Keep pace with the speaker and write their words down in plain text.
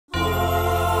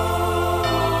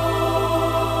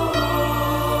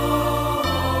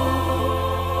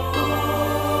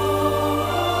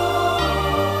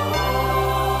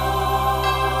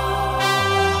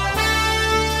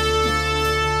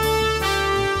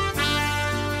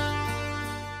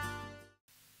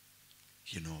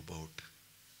You know about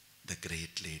the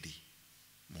great lady,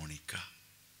 Monica.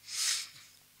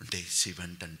 One day she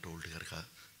went and told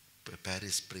her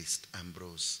Paris priest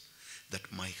Ambrose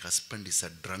that my husband is a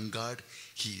drunkard.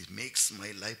 He makes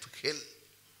my life hell.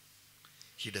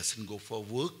 He doesn't go for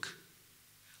work.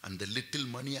 And the little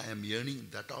money I am earning,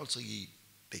 that also he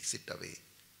takes it away.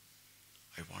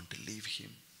 I want to leave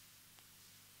him.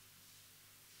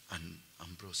 And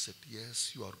Ambrose said,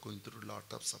 yes, you are going through a lot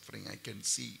of suffering. I can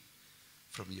see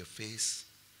from your face.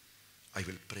 I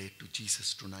will pray to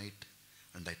Jesus tonight,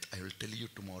 and I will tell you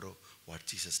tomorrow what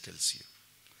Jesus tells you.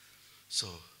 So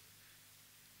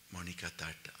Monica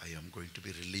thought, I am going to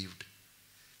be relieved.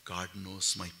 God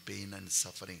knows my pain and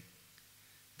suffering.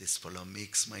 This fellow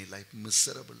makes my life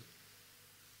miserable.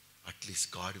 At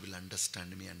least God will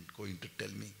understand me and going to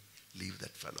tell me, leave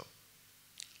that fellow.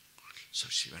 So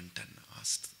she went and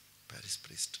asked Paris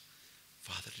priest,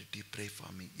 Father, did you pray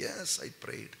for me? Yes, I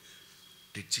prayed.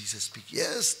 Did Jesus speak?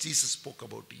 Yes, Jesus spoke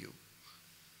about you.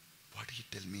 What did he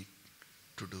tell me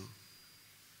to do?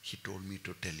 He told me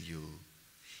to tell you,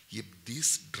 if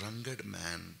this drunkard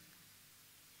man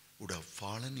would have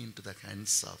fallen into the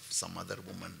hands of some other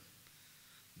woman,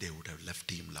 they would have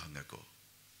left him long ago.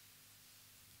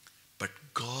 But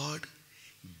God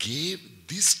gave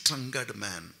this drunkard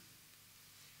man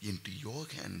into your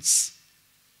hands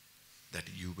that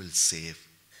you will save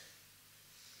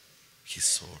his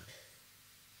soul.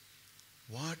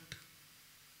 What?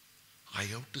 I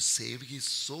have to save his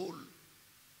soul?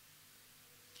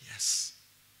 Yes.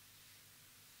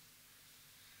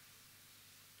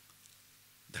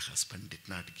 The husband did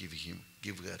not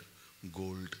give her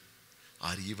gold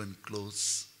or even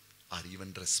clothes or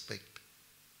even respect,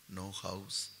 no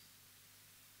house.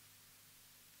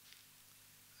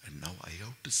 And now I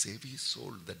have to save his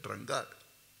soul, the drunkard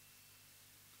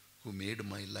who made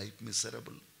my life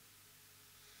miserable.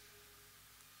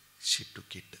 She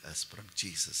took it as from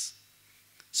Jesus,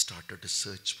 started to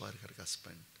search for her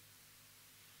husband,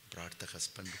 brought the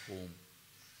husband home.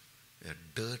 Where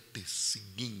dirt is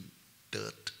singing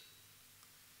dirt.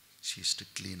 She used to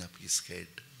clean up his head,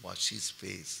 wash his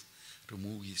face,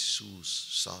 remove his shoes,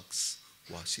 socks,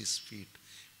 wash his feet,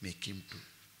 make him to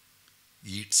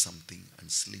eat something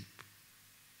and sleep.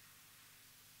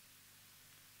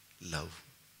 Love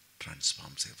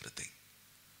transforms everything.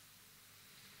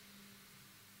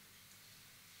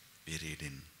 We read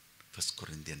in 1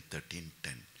 Corinthians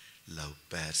 13:10, love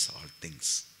bears all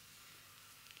things.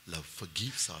 Love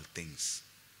forgives all things.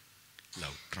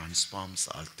 Love transforms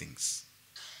all things.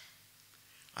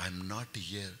 I am not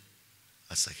here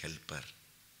as a helper.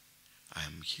 I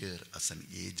am here as an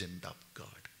agent of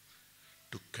God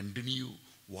to continue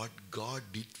what God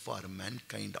did for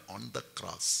mankind on the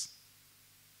cross.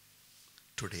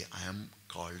 Today I am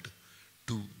called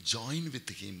to join with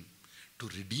him to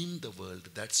redeem the world.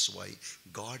 That's why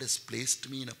God has placed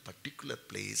me in a particular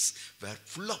place where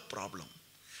full of problem,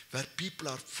 where people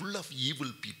are full of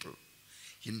evil people.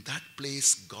 In that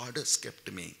place, God has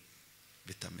kept me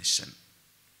with a mission.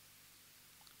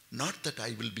 Not that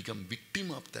I will become victim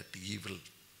of that evil,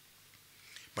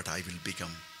 but I will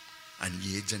become an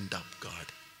agent of God,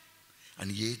 an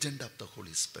agent of the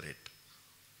Holy Spirit.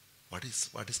 What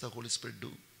does the Holy Spirit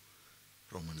do?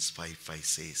 Romans 5:5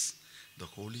 says, the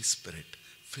Holy Spirit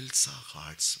fills our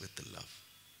hearts with love.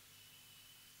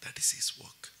 That is his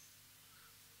work.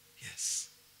 Yes.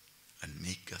 And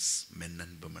make us men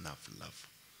and women of love.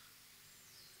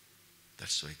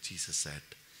 That's why Jesus said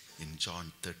in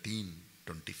John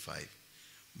 13:25,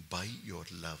 by your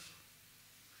love,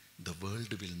 the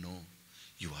world will know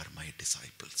you are my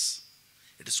disciples.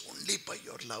 It is only by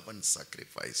your love and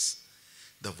sacrifice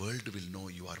the world will know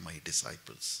you are my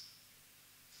disciples.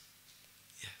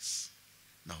 Yes.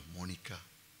 Now Monica,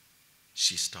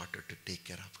 she started to take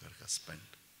care of her husband.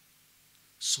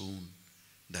 Soon,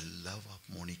 the love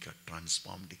of Monica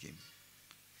transformed him.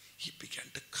 He began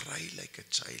to cry like a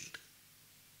child.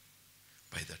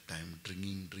 By that time,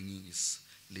 drinking, his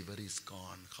liver is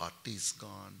gone, heart is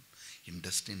gone,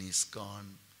 intestine is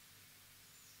gone.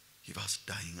 He was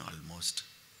dying almost.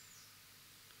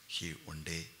 One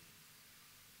day,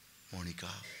 Monica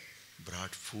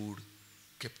brought food,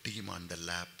 kept him on the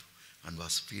lap and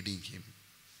was feeding him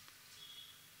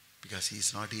because he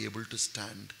is not able to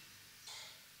stand.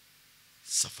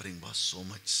 Suffering was so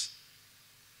much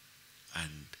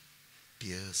and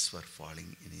tears were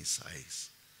falling in his eyes.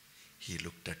 He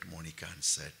looked at Monica and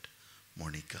said,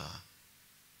 Monica,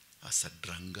 as a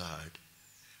drunkard,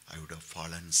 I would have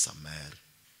fallen somewhere.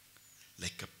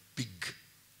 Like a pig,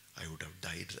 I would have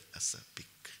died as a pig.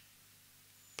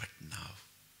 But now,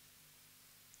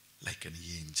 like an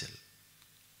angel,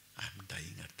 I'm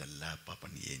dying at the lap of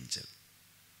an angel.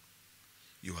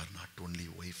 You are not only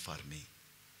wife for me,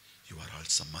 you are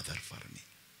also mother for me.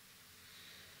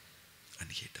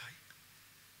 And he died.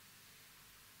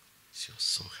 She was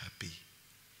so happy.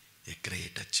 A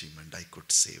great achievement. I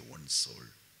could save one soul.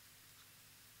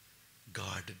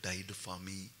 God died for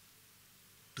me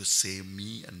to save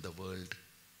me and the world.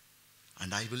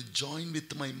 And I will join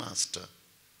with my master.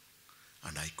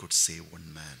 And I could save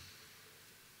one man.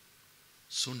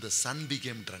 Soon the son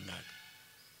became drunkard.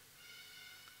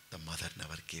 The mother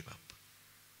never gave up.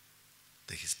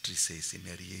 The history says in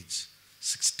her age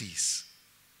 60s,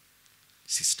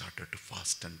 she started to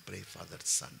fast and pray for that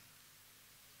son.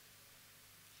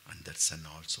 And that son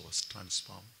also was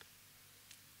transformed.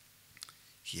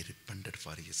 He repented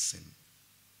for his sin.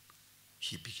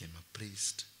 He became a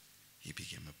priest. He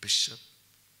became a bishop.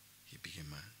 He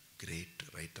became a great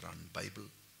writer on Bible.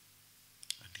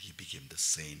 And he became the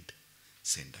saint,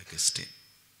 Saint Augustine.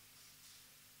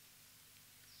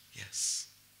 Yes,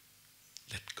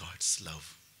 let God's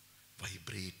love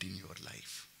vibrate in your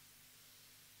life.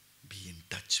 Be in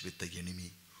touch with the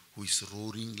enemy who is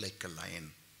roaring like a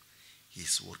lion. He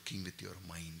is working with your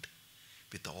mind,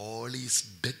 with all his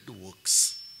dead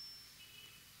works.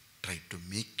 Try to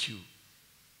make you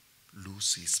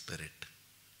lose his spirit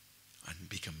and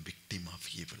become victim of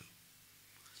evil.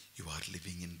 You are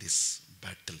living in this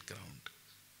battleground.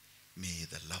 May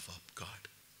the love of God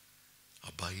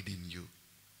abide in you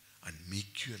and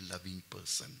make you a loving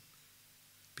person,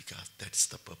 because that's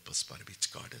the purpose for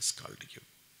which God has called you.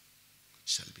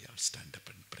 Shall we all stand up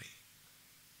and pray?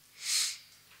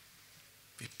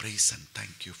 We praise and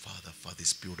thank you, Father, for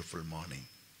this beautiful morning.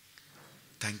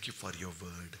 Thank you for your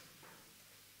word.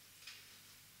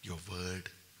 Your word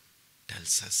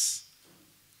tells us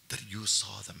that you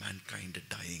saw the mankind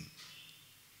dying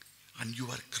and you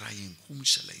are crying, whom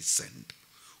shall I send?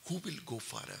 Who will go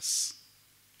for us?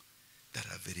 There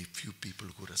are very few people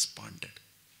who responded.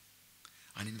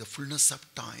 And in the fullness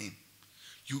of time,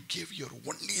 you gave your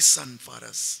only Son for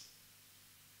us,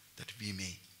 that we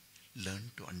may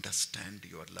learn to understand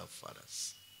your love for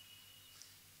us.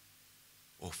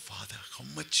 Oh Father, how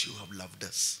much you have loved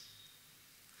us,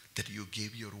 that you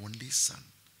gave your only Son.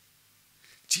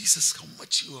 Jesus, how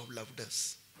much you have loved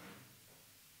us,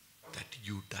 that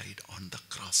you died on the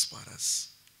cross for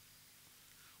us.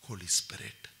 Holy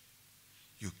Spirit,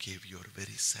 you gave your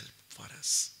very self for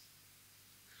us.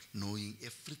 Knowing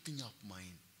everything of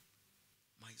mine,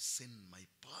 my sin, my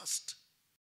past,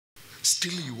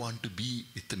 still you want to be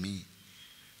with me,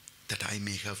 that I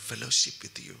may have fellowship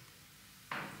with you.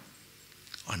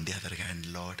 On the other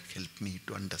hand, Lord, help me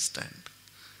to understand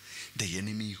the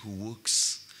enemy who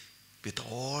works with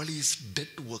all his dead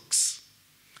works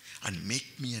and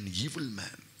make me an evil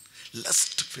man,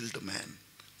 lust-filled man,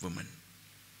 woman,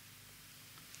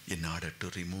 in order to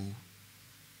remove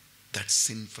that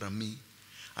sin from me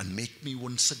and make me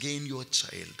once again your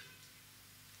child.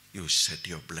 You shed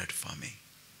your blood for me.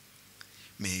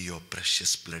 May your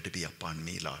precious blood be upon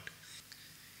me, Lord.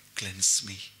 Cleanse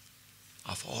me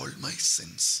of all my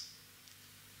sins.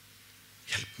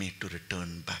 Help me to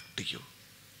return back to you.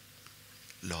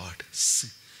 Lord,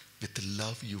 with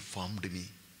love you formed me,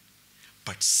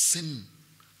 but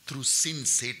through sin,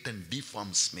 Satan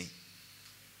deforms me.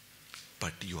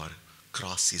 But your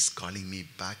cross is calling me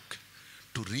back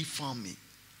to reform me.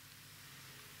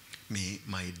 May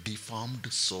my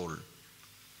deformed soul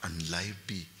and life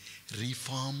be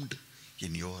reformed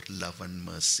in your love and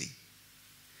mercy,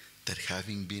 that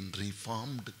having been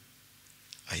reformed,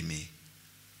 I may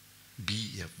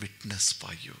be a witness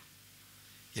for you,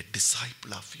 a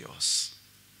disciple of yours.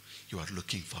 You are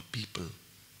looking for people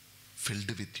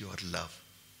filled with your love.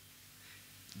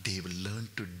 They will learn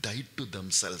to die to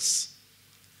themselves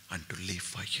and to live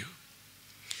for you.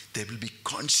 They will be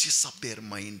conscious of their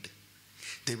mind.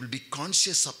 They will be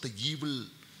conscious of the evil,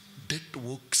 dead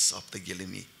works of the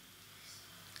enemy.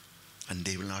 And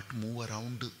they will not move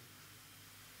around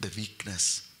the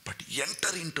weakness, but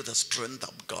enter into the strength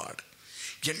of God.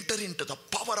 Enter into the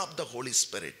power of the Holy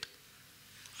Spirit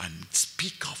and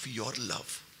speak of your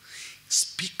love.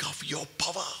 Speak of your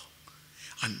power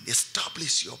and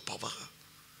establish your power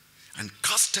and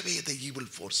cast away the evil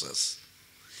forces.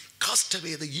 Cast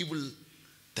away the evil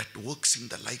that works in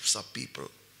the lives of people.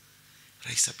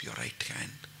 Raise up your right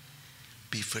hand.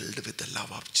 Be filled with the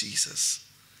love of Jesus.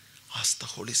 Ask the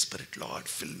Holy Spirit, Lord,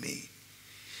 fill me.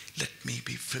 Let me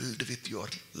be filled with your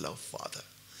love, Father.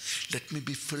 Let me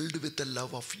be filled with the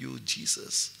love of you,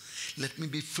 Jesus. Let me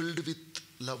be filled with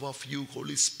love of you,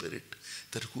 Holy Spirit,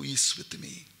 that who is with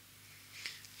me.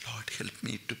 Lord, help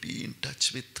me to be in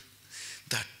touch with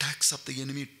The attacks of the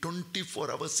enemy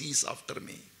 24 hours is after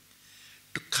me,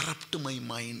 to corrupt my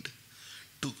mind,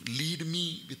 to lead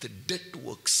me with dead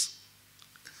works.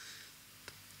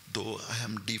 Though I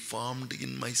am deformed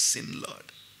in my sin, Lord,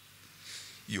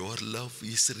 your love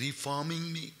is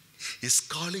reforming me, is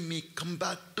calling me, come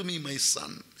back to me, my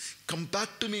son, come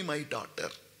back to me, my daughter.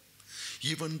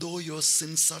 Even though your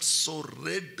sins are so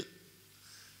red,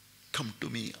 come to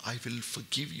me, I will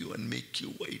forgive you and make you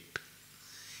white.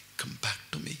 Come back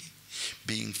to me,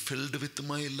 being filled with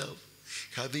my love,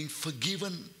 having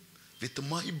forgiven with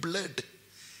my blood,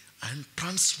 and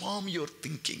transform your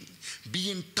thinking.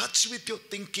 Be in touch with your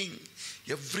thinking.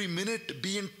 Every minute,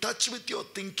 be in touch with your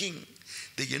thinking.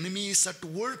 The enemy is at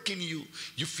work in you.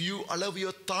 If you allow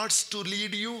your thoughts to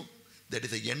lead you, that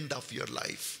is the end of your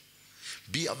life.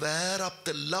 Be aware of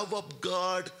the love of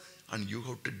God, and you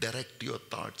have to direct your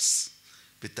thoughts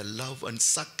with the love and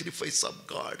sacrifice of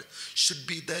God. Should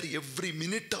be there every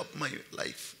minute of my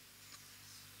life.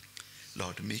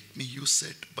 Lord, make me use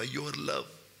it by your love,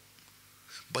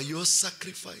 by your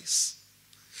sacrifice,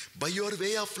 by your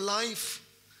way of life.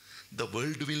 The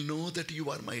world will know that you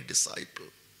are my disciple.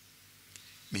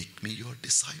 Make me your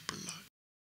disciple, Lord.